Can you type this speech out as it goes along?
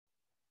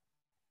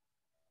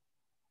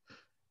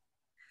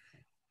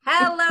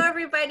Hello,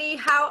 everybody.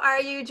 How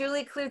are you?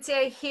 Julie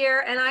Cloutier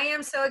here, and I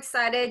am so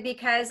excited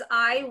because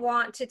I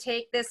want to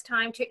take this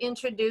time to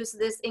introduce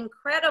this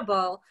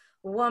incredible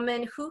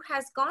woman who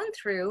has gone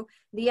through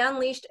the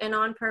Unleashed and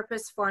On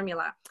Purpose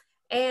formula.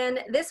 And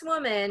this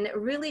woman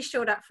really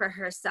showed up for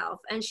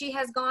herself, and she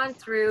has gone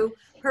through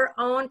her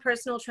own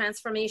personal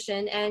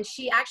transformation, and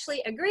she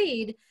actually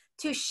agreed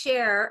to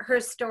share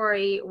her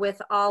story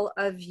with all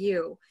of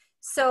you.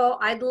 So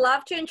I'd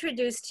love to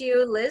introduce to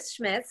you Liz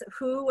Schmitz,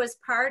 who was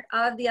part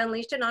of the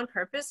Unleashed and On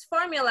Purpose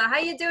formula. How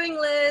you doing,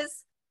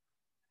 Liz?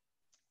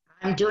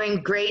 I'm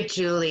doing great,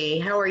 Julie.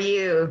 How are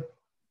you?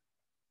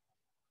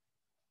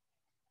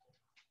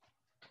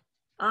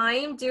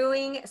 I'm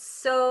doing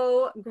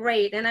so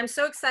great, and I'm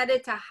so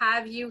excited to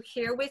have you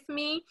here with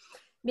me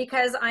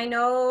because I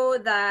know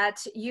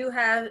that you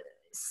have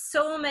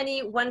so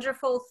many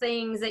wonderful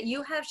things that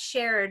you have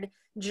shared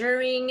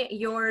during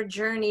your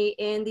journey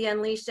in the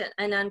Unleashed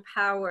and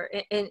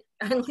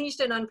Unleashed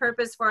and On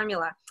Purpose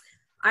formula.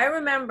 I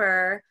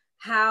remember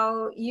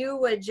how you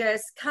would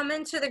just come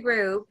into the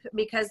group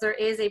because there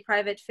is a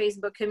private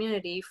Facebook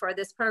community for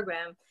this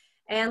program.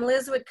 And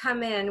Liz would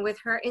come in with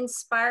her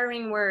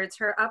inspiring words,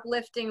 her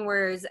uplifting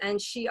words,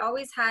 and she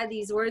always had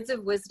these words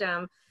of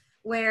wisdom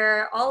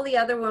where all the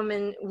other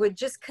women would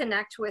just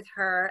connect with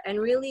her and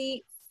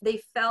really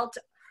they felt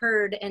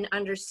heard and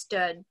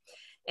understood.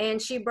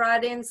 And she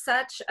brought in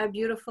such a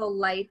beautiful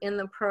light in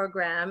the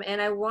program. And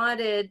I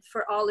wanted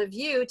for all of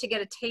you to get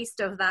a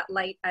taste of that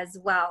light as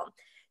well.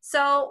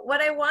 So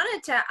what I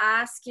wanted to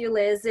ask you,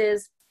 Liz,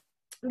 is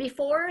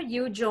before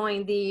you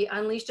joined the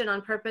Unleashed and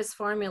On Purpose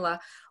formula,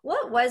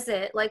 what was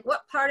it like?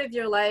 What part of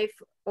your life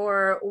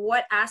or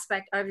what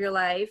aspect of your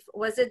life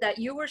was it that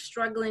you were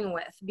struggling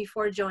with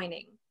before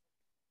joining?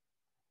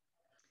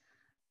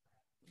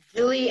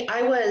 Julie,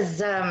 I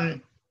was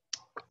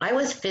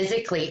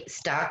physically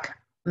stuck,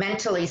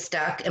 mentally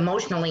stuck,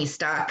 emotionally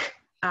stuck.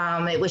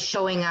 It was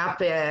showing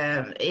up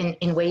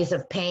in ways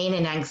of pain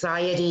and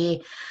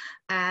anxiety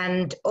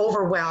and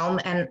overwhelm.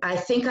 And I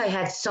think I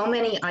had so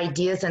many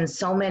ideas and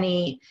so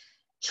many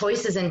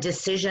choices and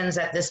decisions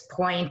at this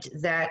point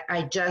that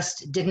I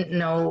just didn't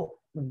know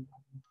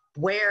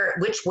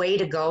which way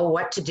to go,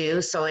 what to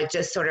do. So it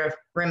just sort of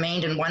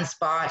remained in one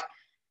spot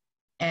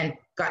and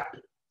got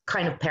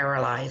kind of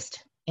paralyzed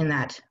in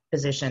that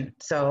position.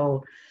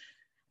 So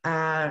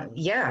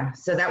yeah,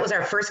 so that was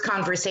our first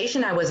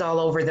conversation. I was all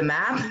over the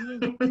map.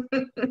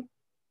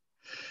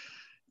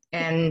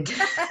 And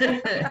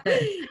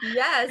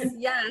yes.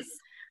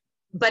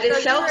 But it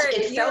felt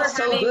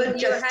so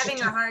good. You were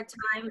having a hard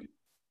time.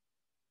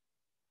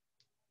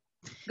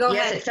 Go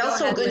yes, ahead. It felt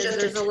so good. Liz.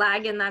 There's a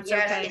lag, and that's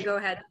okay. Go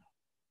ahead.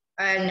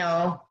 I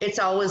know it's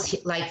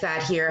always like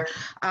that here.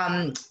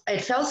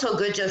 It felt so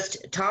good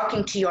just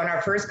talking to you on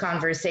our first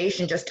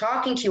conversation, just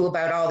talking to you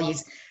about all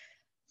these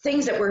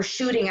things that were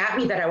shooting at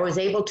me that I was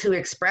able to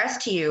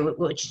express to you,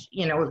 which,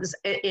 you know,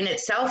 in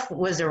itself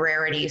was a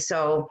rarity.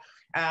 So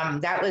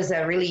that was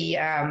a really,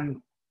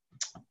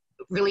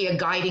 really a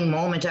guiding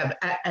moment, an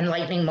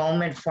enlightening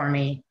moment for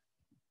me.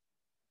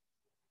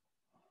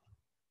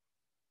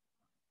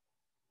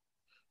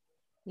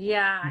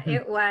 Yeah,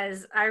 it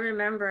was. I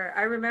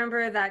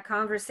remember that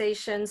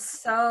conversation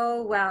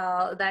so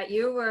well that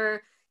you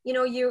were, you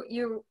know,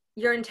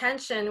 your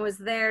intention was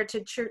there to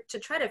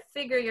try to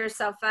figure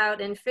yourself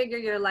out and figure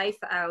your life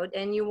out,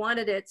 and you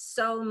wanted it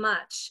so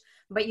much,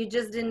 but you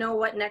just didn't know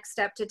what next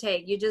step to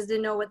take. You just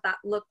didn't know what that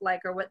looked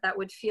like or what that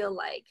would feel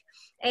like.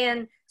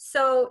 And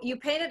so you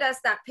painted us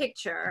that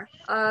picture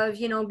of,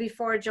 you know,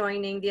 before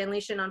joining the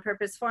Unleashed and On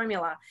Purpose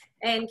formula.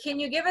 And can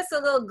you give us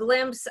a little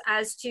glimpse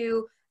as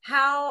to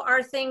how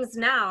are things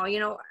now, you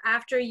know,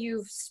 after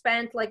you've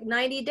spent like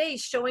 90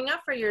 days showing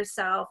up for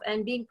yourself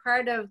and being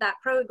part of that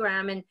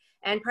program and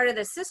part of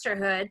the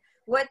sisterhood?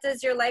 What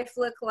does your life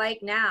look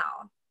like now?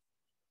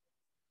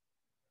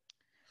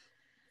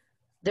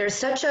 There's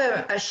such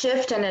a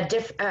shift and a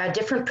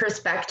different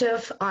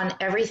perspective on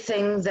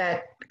everything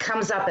that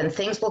comes up, and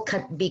things will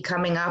be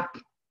coming up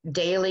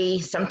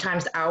daily,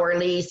 sometimes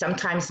hourly,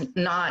 sometimes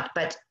not,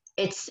 but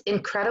it's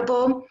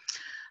incredible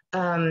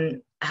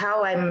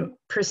how I'm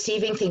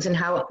perceiving things and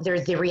how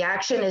the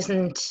reaction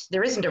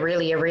there isn't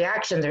really a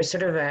reaction. There's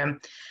sort of an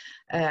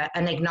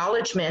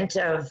acknowledgement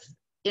of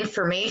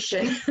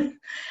information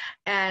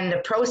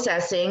and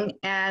processing,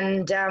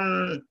 and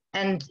then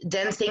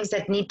things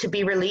that need to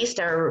be released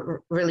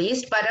are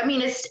released. But I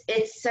mean, it's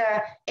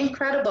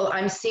incredible.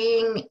 I'm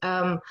seeing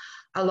a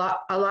lot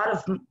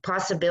of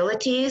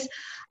possibilities.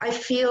 I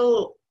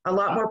feel a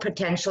lot more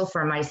potential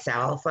for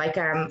myself. Like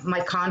my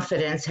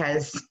confidence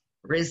has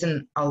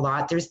risen a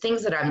lot. There's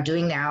things that I'm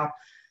doing now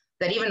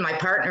that even my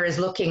partner is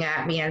looking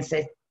at me and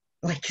say,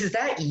 like, is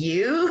that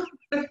you?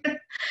 Are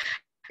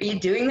you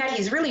doing that?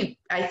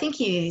 I think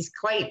he's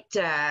quite,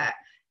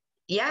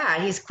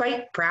 he's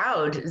quite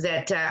proud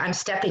that I'm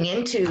stepping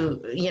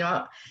into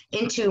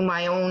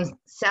my own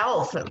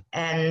self.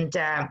 And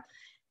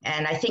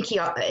I think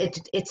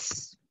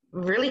it's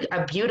really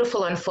a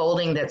beautiful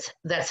unfolding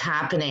that's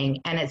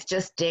happening, and it's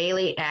just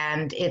daily,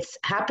 and it's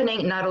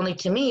happening not only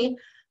to me,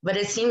 but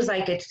it seems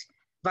like it's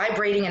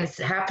vibrating and it's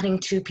happening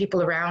to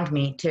people around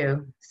me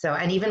too. So,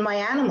 and even my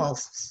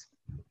animals.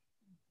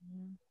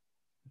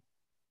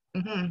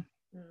 Mm-hmm.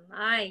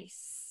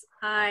 Nice.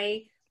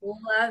 I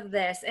love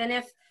this. And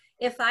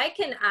if I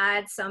can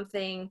add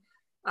something,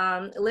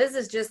 Liz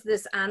is just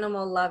this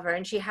animal lover,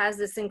 and she has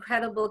this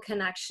incredible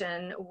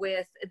connection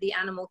with the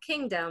animal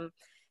kingdom.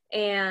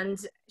 And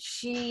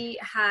she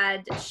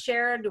had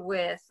shared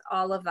with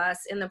all of us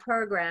in the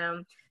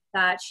program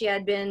that she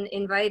had been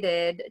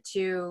invited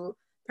to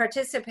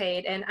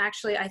participate. And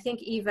actually, I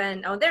think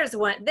even, oh, there's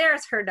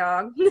her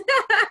dog.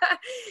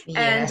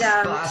 And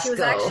Yes, she was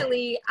Bosco.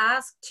 actually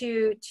asked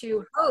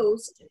to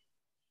host.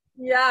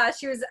 Yeah,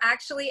 she was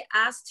actually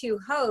asked to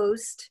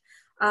host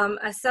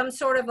some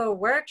sort of a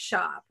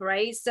workshop,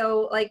 right?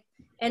 So like,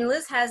 and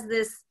Liz has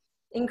this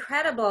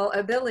incredible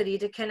ability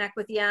to connect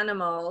with the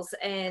animals,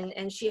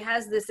 and she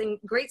has this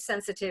great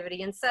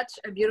sensitivity and such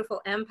a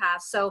beautiful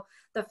empath. So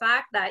the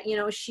fact that, you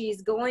know,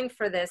 she's going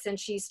for this and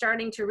she's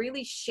starting to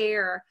really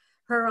share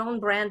her own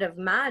brand of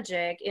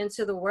magic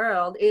into the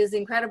world is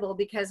incredible,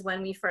 because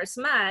when we first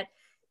met,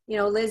 you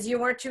know, Liz, you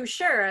weren't too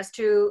sure as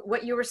to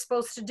what you were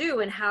supposed to do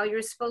and how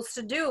you're supposed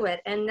to do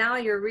it. And now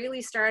you're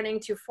really starting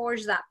to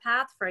forge that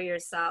path for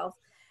yourself.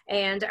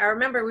 And I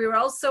remember we were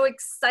all so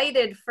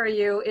excited for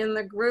you in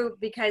the group,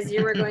 because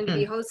you were going to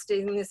be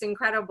hosting this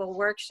incredible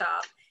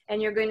workshop,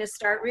 and you're going to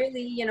start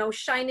really, you know,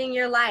 shining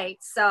your light.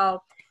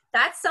 So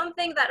that's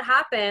something that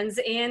happens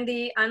in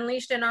the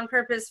Unleashed and on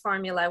Purpose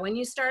formula. When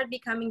you start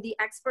becoming the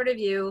expert of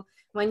you,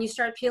 when you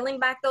start peeling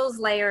back those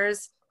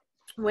layers,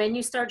 when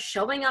you start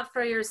showing up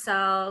for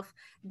yourself,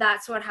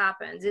 that's what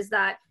happens, is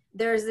that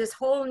there's this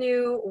whole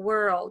new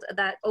world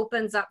that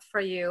opens up for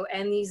you,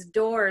 and these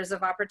doors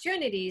of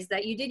opportunities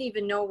that you didn't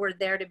even know were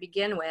there to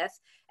begin with.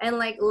 And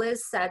like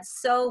Liz said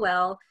so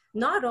well,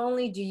 not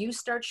only do you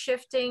start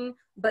shifting,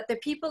 but the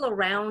people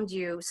around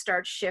you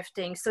start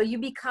shifting. So you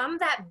become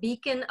that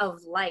beacon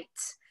of light,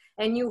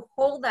 and you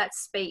hold that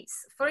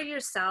space for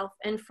yourself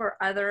and for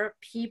other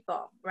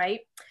people, right?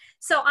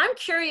 So I'm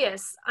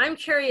curious,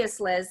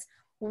 Liz,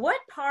 what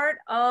part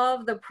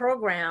of the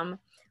program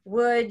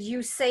would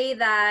you say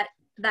that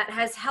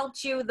has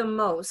helped you the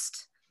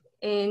most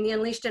in the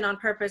Unleashed and on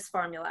Purpose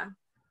formula?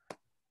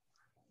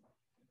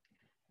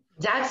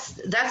 That's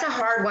a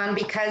hard one,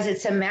 because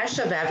it's a mesh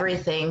of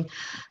everything.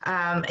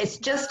 It's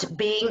just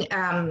being,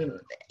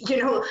 you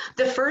know,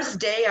 the first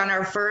day on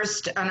our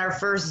first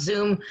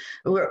Zoom,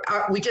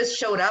 we just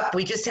showed up.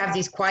 We just have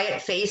these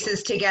quiet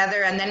faces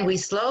together, and then we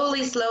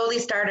slowly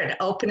started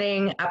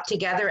opening up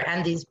together.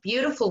 And these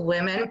beautiful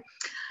women,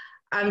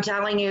 I'm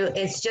telling you,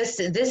 it's just,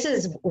 this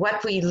is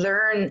what we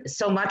learn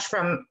so much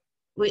from.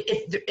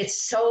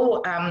 It's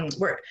so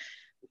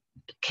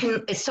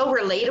it's so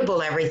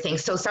relatable, everything.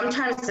 So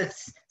sometimes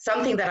it's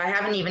something that I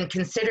haven't even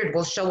considered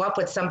will show up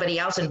with somebody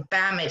else, and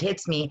bam, it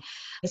hits me.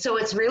 So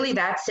it's really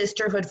that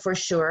sisterhood for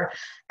sure.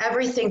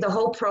 Everything, the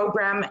whole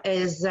program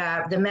is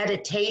the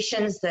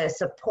meditations, the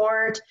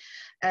support,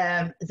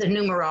 the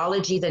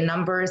numerology, the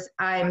numbers.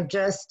 I'm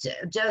just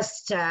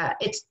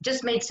it's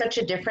just made such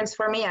a difference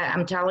for me.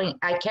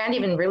 I can't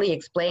even really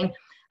explain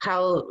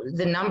how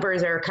the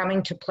numbers are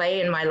coming to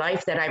play in my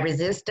life, that I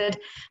resisted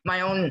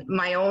my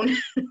own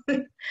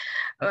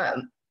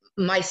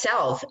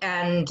myself.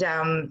 And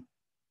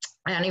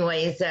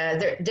anyways,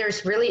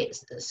 there's really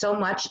so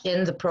much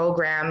in the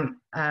program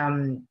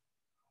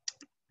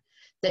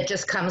that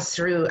just comes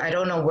through. I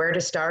don't know where to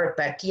start,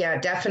 but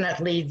yeah,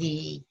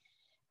 definitely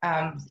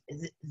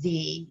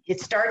it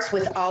starts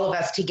with all of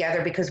us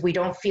together, because we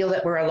don't feel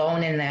that we're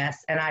alone in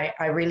this. And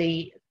I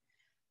really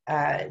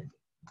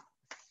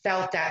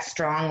felt that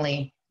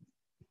strongly,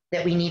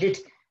 that we needed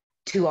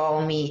to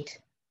all meet.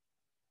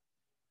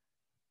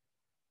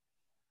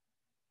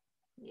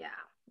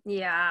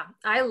 Yeah,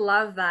 I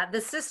love that. The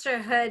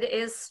sisterhood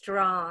is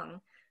strong.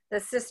 The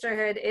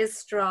sisterhood is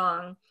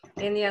strong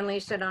in the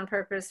Unleashed and on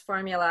Purpose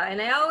formula. And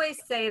I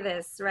always say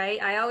this,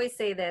 right? I always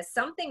say this,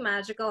 something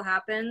magical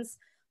happens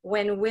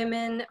when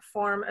women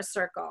form a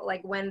circle,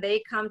 like when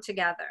they come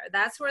together.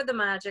 That's where the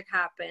magic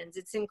happens.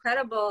 It's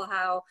incredible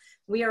how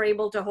we are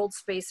able to hold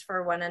space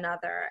for one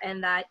another,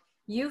 and that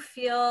you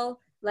feel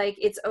like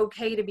it's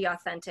okay to be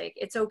authentic.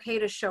 It's okay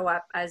to show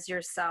up as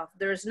yourself.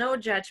 There's no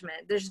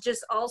judgment. There's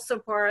just all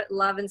support,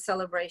 love, and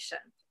celebration,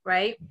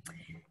 right?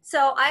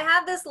 So I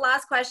have this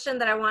last question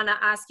that I want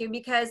to ask you,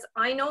 because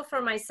I know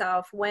for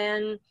myself,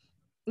 when,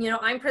 you know,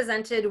 I'm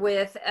presented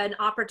with an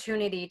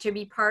opportunity to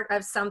be part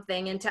of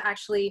something and to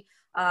actually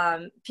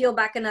peel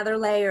back another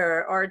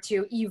layer or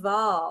to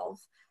evolve,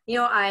 you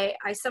know, I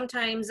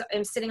sometimes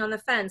am sitting on the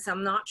fence.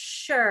 I'm not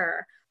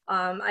sure.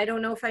 I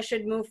don't know if I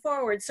should move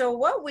forward. So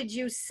what would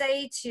you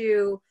say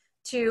to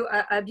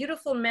a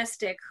beautiful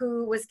mystic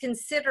who was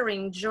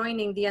considering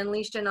joining the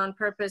Unleashed and on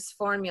Purpose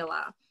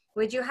formula?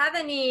 Would you have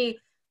any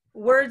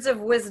words of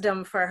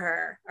wisdom for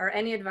her, or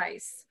any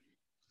advice?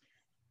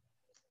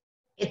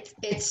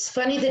 It's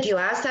funny that you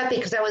asked that,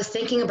 because I was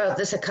thinking about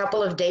this a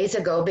couple of days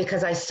ago,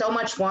 because I so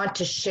much want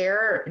to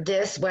share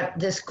this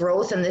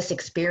growth and this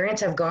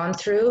experience I've gone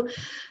through,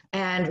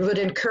 and would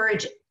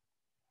encourage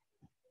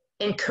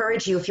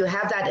encourage you, if you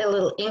have that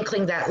little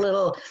inkling, that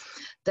little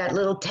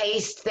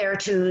taste there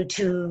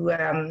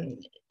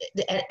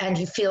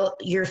and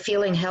you're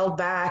feeling held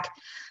back,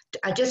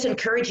 I just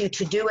encourage you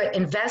to do it.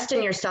 Invest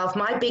in yourself.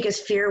 My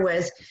biggest fear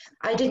was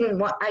I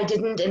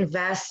didn't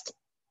invest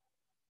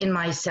in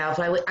myself.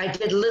 I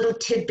did little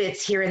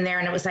tidbits here and there,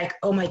 and it was like,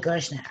 oh my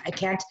gosh, I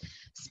can't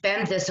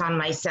spend this on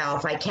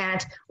myself. I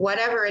can't,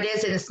 whatever it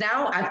is. And it's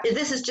now,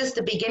 this is just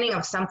the beginning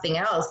of something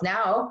else.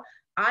 Now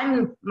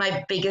I'm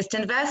my biggest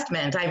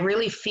investment. I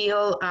really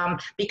feel,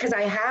 because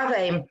I have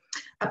a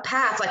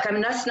path, like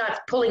I'm just not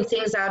pulling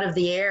things out of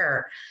the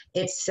air.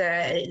 It's,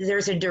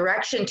 there's a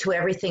direction to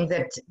everything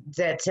that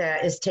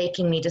is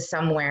taking me to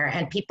somewhere,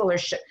 and people are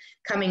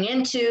coming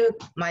into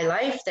my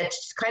life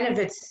that's kind of,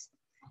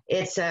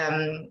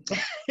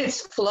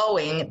 it's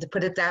flowing, to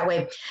put it that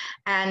way.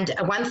 And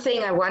one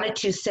thing I wanted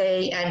to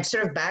say, I'm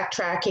sort of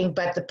backtracking,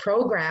 but the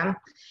program,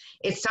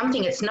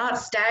 it's not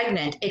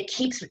stagnant. It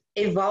keeps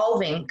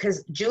evolving,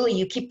 because Julie,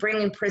 you keep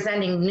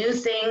presenting new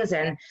things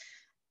and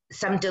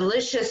some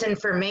delicious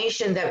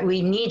information that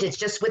we need. It's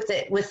just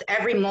with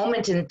every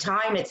moment in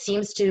time, it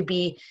seems to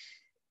be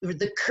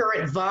the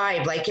current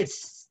vibe, like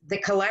it's the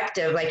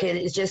collective, like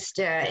it's just,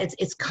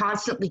 it's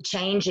constantly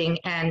changing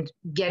and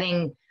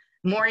getting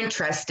more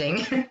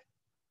interesting.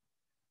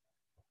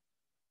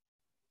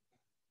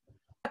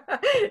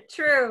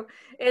 True.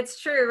 It's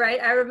true, right?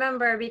 I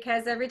remember,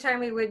 because every time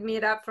we would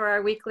meet up for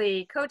our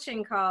weekly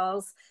coaching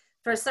calls,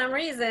 for some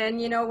reason,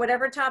 you know,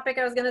 whatever topic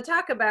I was going to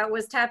talk about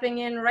was tapping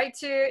in right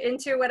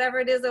into whatever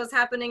it is that was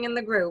happening in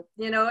the group,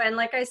 you know. And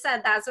like I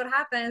said, that's what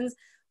happens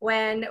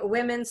when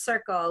women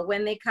circle,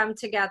 when they come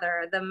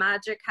together, the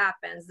magic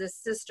happens, this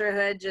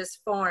sisterhood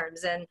just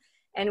forms, and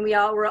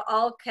we're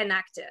all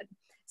connected.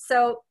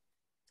 So,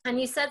 and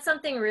you said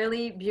something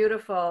really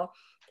beautiful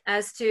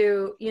as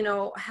to, you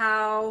know,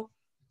 how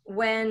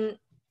when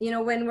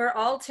we're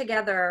all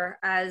together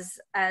as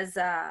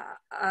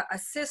a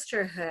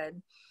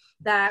sisterhood,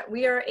 that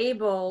we are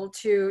able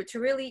to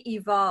really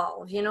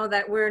evolve, you know,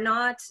 that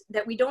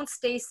we don't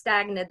stay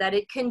stagnant, that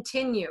it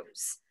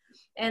continues.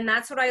 And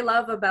that's what I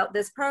love about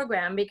this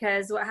program,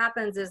 because what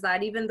happens is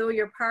that even though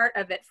you're part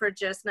of it for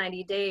just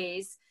 90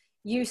 days,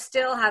 you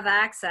still have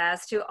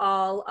access to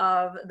all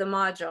of the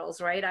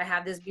modules, right? I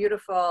have this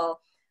beautiful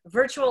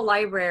virtual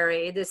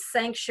library, this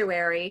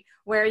sanctuary,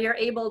 where you're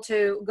able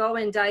to go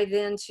and dive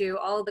into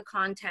all the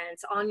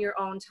contents on your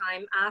own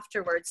time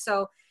afterwards.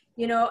 So,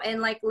 you know, and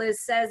like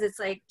Liz says, it's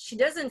like she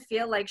doesn't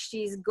feel like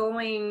she's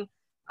going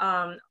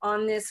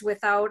on this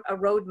without a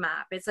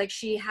roadmap. It's like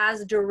she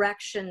has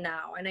direction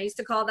now. And I used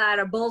to call that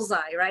a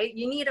bullseye, right?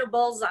 You need a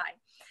bullseye.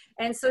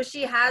 And so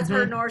she has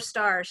her North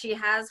Star, she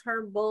has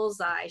her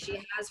bullseye,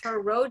 she has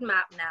her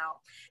roadmap now.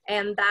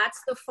 And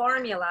that's the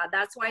formula.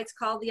 That's why it's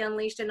called the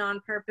Unleashed and On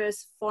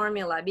Purpose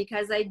formula,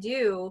 because I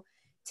do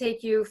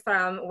take you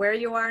from where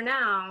you are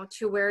now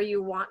to where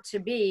you want to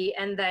be,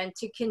 and then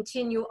to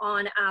continue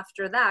on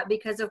after that,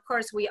 because of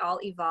course we all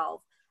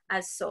evolve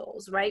as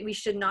souls, right? We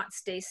should not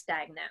stay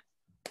stagnant.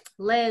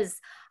 Liz,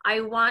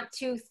 I want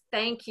to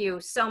thank you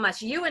so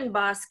much. You and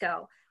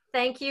Bosco,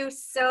 thank you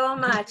so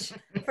much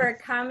for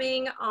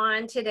coming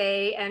on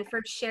today and for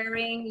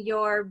sharing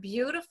your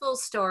beautiful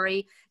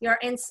story, your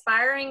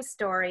inspiring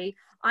story.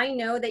 I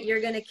know that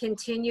you're going to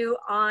continue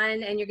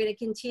on, and you're going to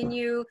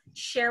continue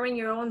sharing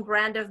your own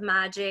brand of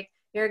magic.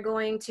 You're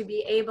going to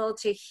be able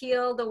to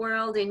heal the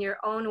world in your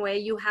own way.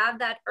 You have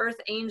that earth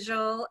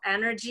angel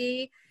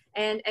energy.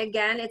 And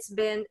again, it's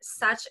been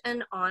such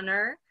an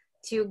honor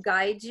to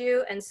guide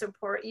you and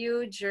support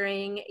you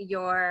during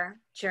your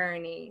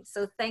journey.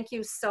 So thank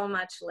you so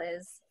much,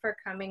 Liz, for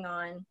coming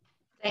on.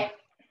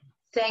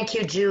 Thank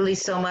you, Julie,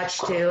 so much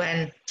too.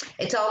 And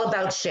it's all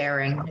about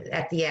sharing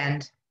at the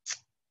end.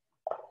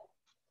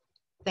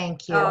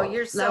 Thank you. Oh,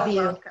 you're so love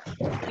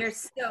welcome.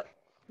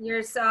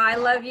 You're so, I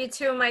love you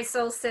too, my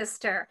soul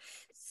sister.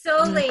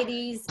 So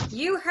ladies,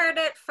 you heard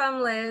it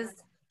from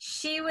Liz.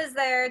 She was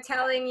there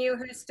telling you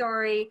her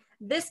story.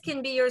 This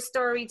can be your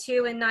story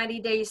too in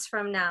 90 days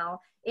from now.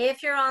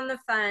 If you're on the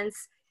fence,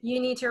 you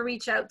need to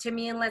reach out to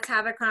me and let's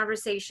have a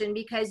conversation,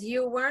 because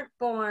you weren't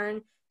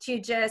born to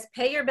just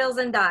pay your bills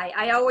and die.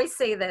 I always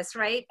say this,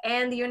 right?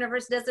 And the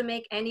universe doesn't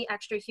make any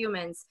extra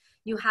humans.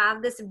 You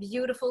have this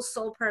beautiful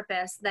soul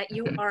purpose that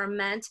you are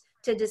meant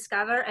to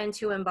discover and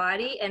to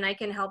embody, and I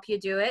can help you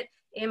do it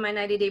in my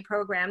 90-day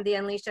program, the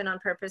Unleashed and On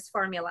Purpose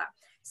formula.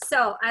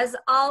 So as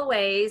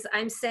always,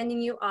 I'm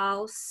sending you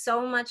all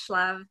so much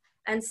love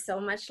and so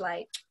much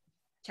light.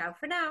 Ciao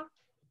for now.